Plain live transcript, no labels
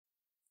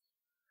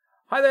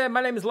Hi there,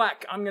 my name is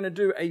Lack. I'm going to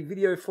do a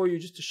video for you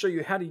just to show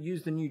you how to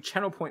use the new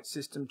channel point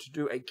system to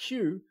do a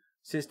queue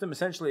system,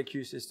 essentially a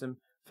queue system,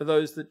 for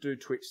those that do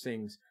Twitch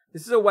things.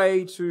 This is a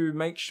way to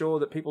make sure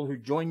that people who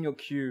join your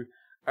queue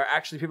are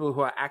actually people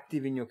who are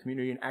active in your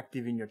community and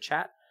active in your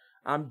chat.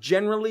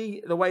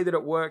 Generally, the way that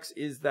it works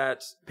is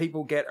that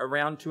people get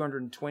around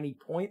 220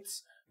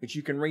 points, which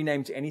you can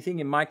rename to anything.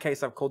 In my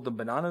case, I've called them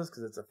bananas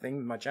because it's a thing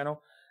with my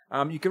channel.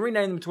 You can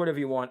rename them to whatever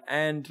you want,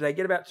 and they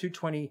get about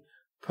 220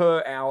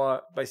 per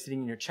hour by sitting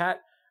in your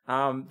chat.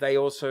 They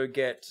also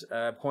get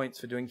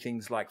points for doing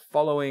things like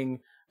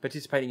following,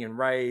 participating in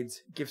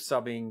raids, gift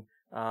subbing,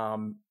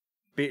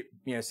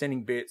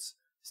 sending bits,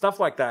 stuff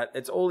like that.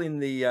 It's all in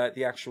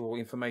the actual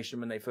information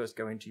when they first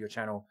go into your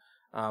channel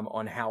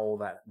on how all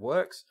that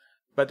works.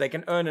 But they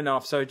can earn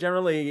enough. So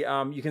generally,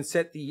 you can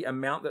set the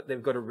amount that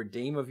they've got to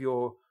redeem of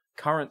your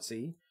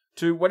currency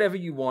to whatever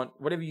you want,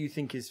 whatever you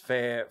think is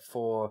fair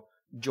for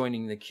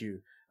joining the queue.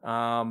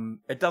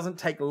 It doesn't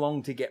take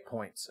long to get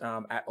points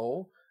at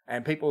all.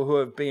 And people who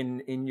have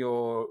been in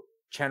your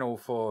channel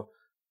for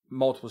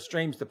multiple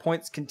streams, the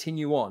points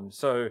continue on.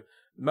 So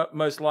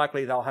most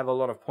likely they'll have a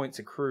lot of points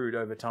accrued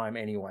over time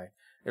anyway.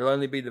 It'll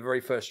only be the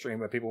very first stream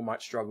where people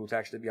might struggle to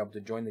actually be able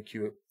to join the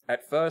queue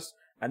at first,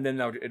 and then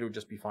it'll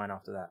just be fine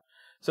after that.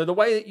 So the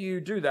way that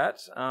you do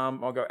that,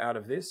 I'll go out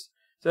of this.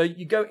 So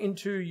you go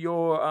into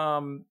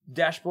your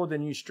dashboard, the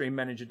new Stream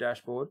Manager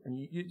dashboard, and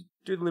you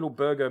do the little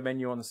burger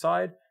menu on the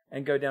side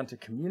and go down to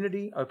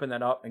Community, open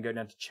that up, and go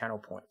down to Channel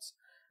Points.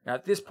 Now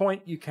at this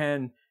point,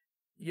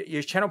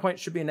 your channel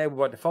points should be enabled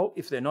by default.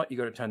 If they're not, you've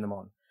got to turn them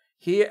on.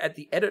 Here at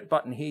the Edit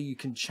button here, you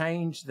can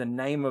change the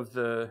name of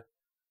the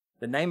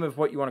name of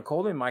what you want to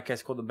call them. In my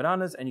case, call them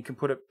bananas, and you can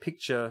put a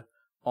picture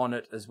on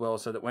it as well,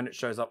 so that when it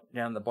shows up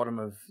down the bottom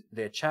of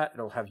their chat,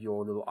 it'll have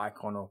your little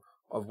icon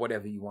of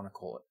whatever you want to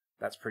call it.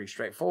 That's pretty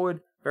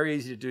straightforward. Very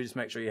easy to do. Just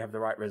make sure you have the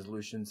right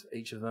resolutions for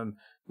each of them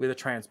with a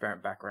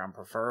transparent background,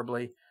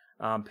 preferably.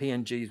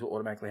 PNGs will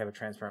automatically have a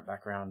transparent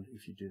background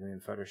if you do them in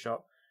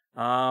Photoshop.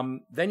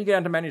 Then you get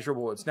down to Manage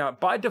Rewards. Now,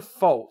 by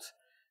default,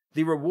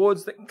 the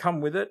rewards that come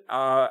with it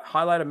are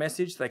highlight a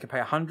message. They can pay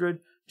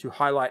 100 to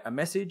highlight a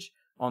message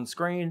on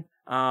screen.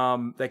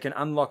 They can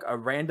unlock a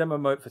random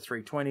emote for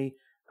 320.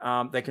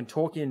 They can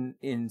talk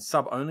in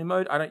sub-only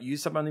mode. I don't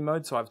use sub-only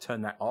mode, so I've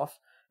turned that off.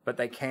 But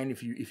they can,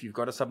 if you've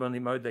got a sub-only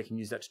mode, they can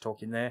use that to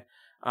talk in there.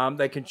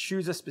 They can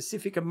choose a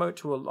specific emote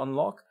to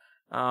unlock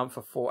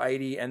for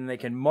 480, and they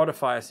can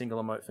modify a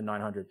single emote for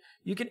 900.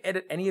 You can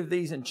edit any of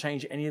these and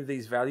change any of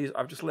these values.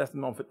 I've just left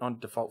them on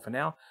default for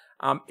now.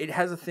 It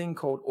has a thing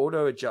called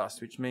auto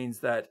adjust, which means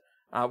that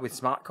with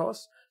smart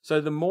costs.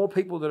 So the more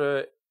people that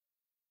are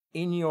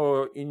in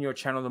your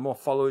channel, the more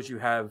followers you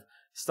have,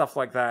 stuff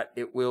like that,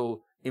 it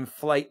will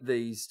inflate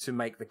these to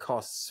make the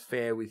costs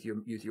fair with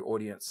your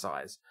audience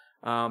size.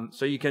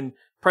 So you can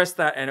press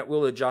that and it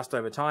will adjust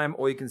over time,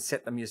 or you can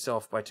set them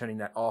yourself by turning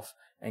that off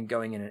and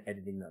going in and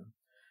editing them.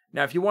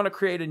 Now, if you want to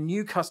create a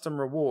new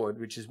custom reward,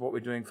 which is what we're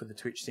doing for the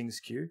Twitch Things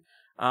queue,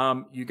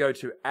 you go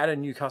to add a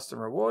new custom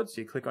reward. So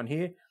you click on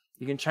here.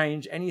 You can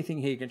change anything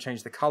here. You can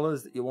change the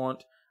colors that you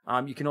want.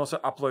 You can also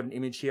upload an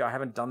image here. I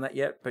haven't done that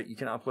yet, but you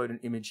can upload an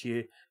image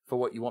here for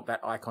what you want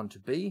that icon to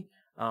be,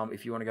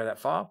 if you want to go that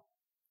far.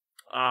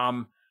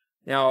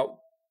 Now,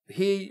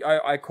 here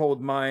I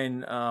called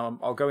mine,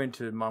 I'll go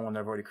into my one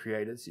that I've already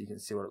created so you can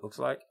see what it looks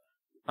like.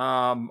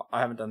 I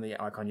haven't done the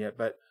icon yet,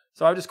 but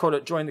so I've just called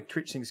it Join the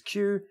Twitch Things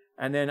queue,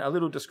 and then a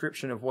little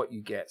description of what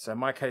you get. So in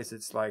my case,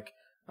 it's like,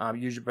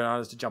 use your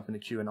bananas to jump in the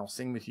queue and I'll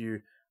sing with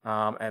you.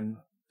 And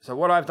so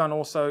what I've done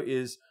also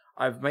is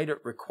I've made it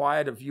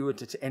required a viewer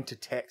to enter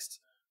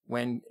text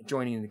when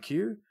joining the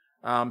queue.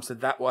 So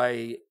that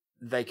way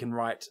they can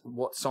write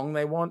what song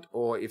they want,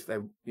 or if they,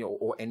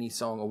 or any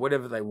song or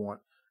whatever they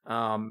want.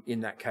 In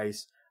that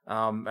case,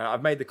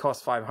 I've made the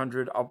cost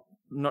 500. I'm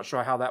not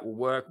sure how that will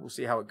work. We'll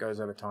see how it goes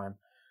over time.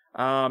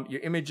 Your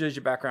images,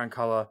 your background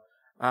color.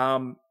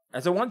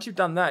 And so once you've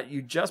done that,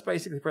 you just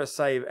basically press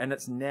save, and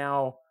it's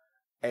now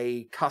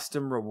a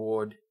custom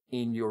reward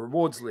in your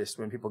rewards list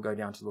when people go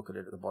down to look at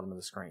it at the bottom of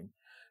the screen.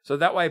 So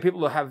that way people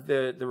will have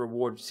the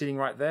reward sitting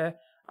right there.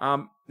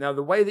 Now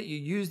the way that you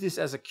use this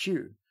as a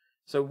queue.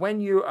 So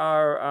when you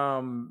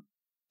are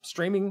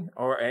streaming,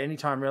 or at any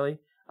time really,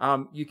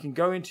 you can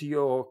go into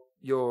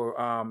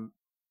your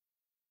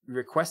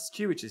request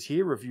queue, which is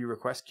here, review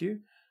request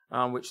queue,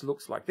 which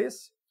looks like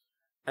this.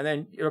 And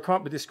then it'll come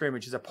up with this screen,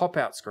 which is a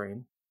pop-out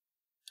screen,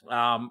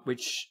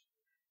 which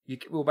you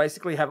will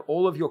basically have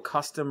all of your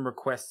custom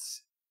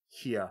requests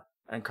here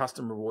and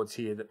custom rewards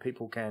here that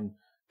people can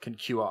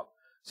queue up.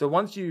 So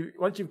once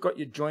you've got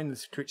your Join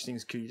the Twitch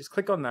Things queue, you just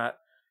click on that,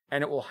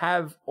 and it will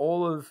have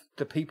all of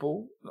the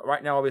people.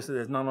 Right now, obviously,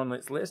 there's none on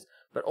this list,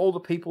 but all the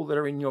people that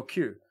are in your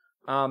queue.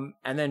 And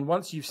then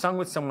once you've sung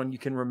with someone, you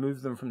can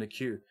remove them from the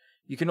queue.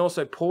 You can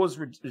also pause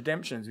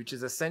redemptions, which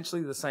is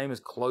essentially the same as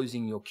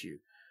closing your queue.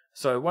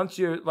 So once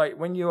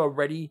when you are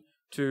ready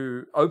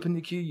to open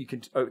the queue, you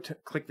can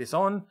click this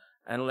on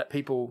and let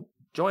people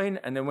join.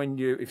 And then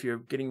if you're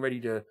getting ready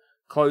to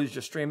closed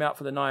your stream out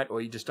for the night,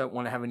 or you just don't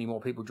want to have any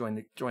more people join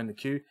the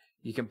queue,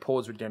 you can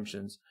pause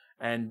redemptions.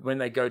 And when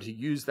they go to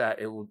use that,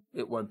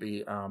 it won't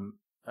be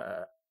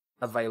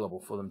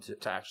available for them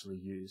to actually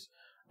use.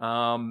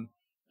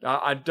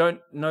 I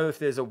don't know if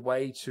there's a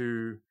way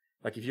to,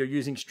 like, if you're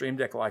using Stream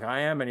Deck like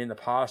I am, and in the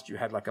past you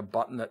had like a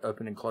button that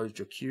opened and closed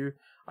your queue.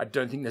 I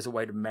don't think there's a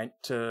way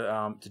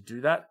to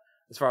do that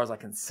as far as I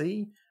can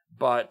see.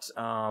 But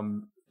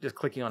just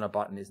clicking on a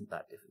button isn't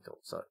that difficult.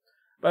 So,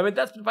 but I mean,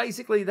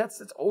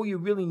 that's all you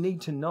really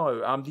need to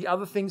know. The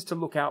other things to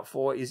look out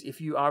for is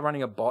if you are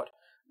running a bot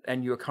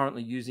and you're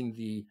currently using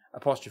the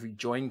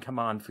 *join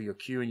command for your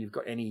queue, and you've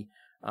got any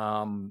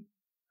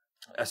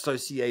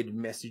associated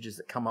messages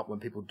that come up when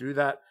people do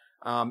that,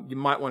 you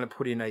might want to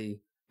put in a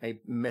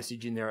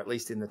message in there, at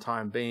least in the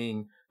time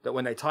being, that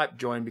when they type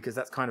join, because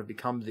that's kind of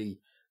become the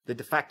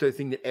de facto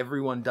thing that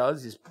everyone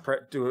does, is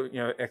do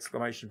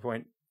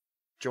a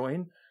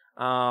 !join.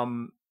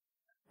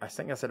 I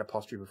think I said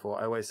apostrophe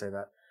before. I always say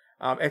that.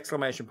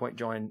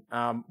 !join.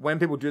 When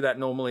people do that,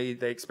 normally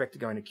they expect to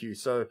go in a queue.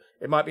 So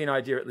it might be an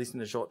idea, at least in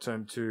the short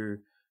term, to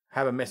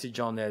have a message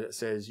on there that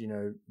says,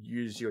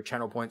 use your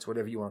channel points,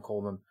 whatever you want to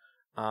call them,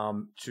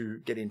 to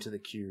get into the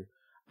queue.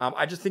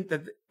 I just think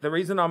that the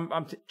reason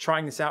I'm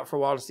trying this out for a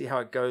while to see how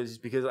it goes is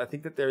because I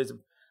think that there is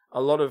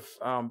a lot of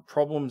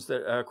problems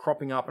that are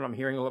cropping up, and I'm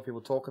hearing a lot of people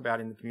talk about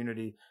in the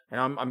community, and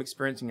I'm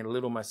experiencing it a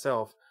little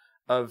myself,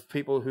 of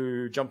people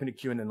who jump into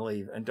queue and then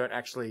leave and don't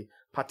actually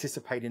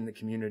participate in the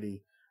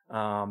community,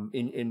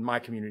 in my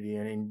community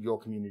and in your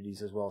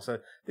communities as well. So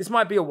this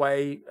might be a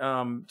way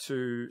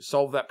to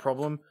solve that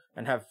problem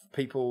and have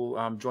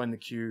people join the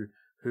queue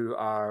who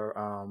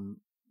are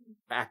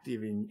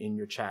active in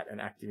your chat and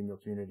active in your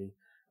community.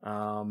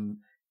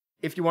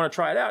 If you want to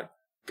try it out,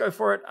 go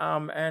for it,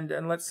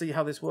 and let's see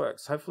how this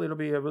works. Hopefully it'll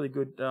be a really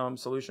good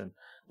solution.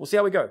 We'll see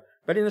how we go.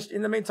 But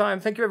in the meantime,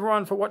 thank you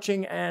everyone for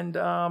watching, and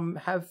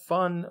have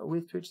fun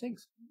with Twitch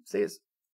Things. See you.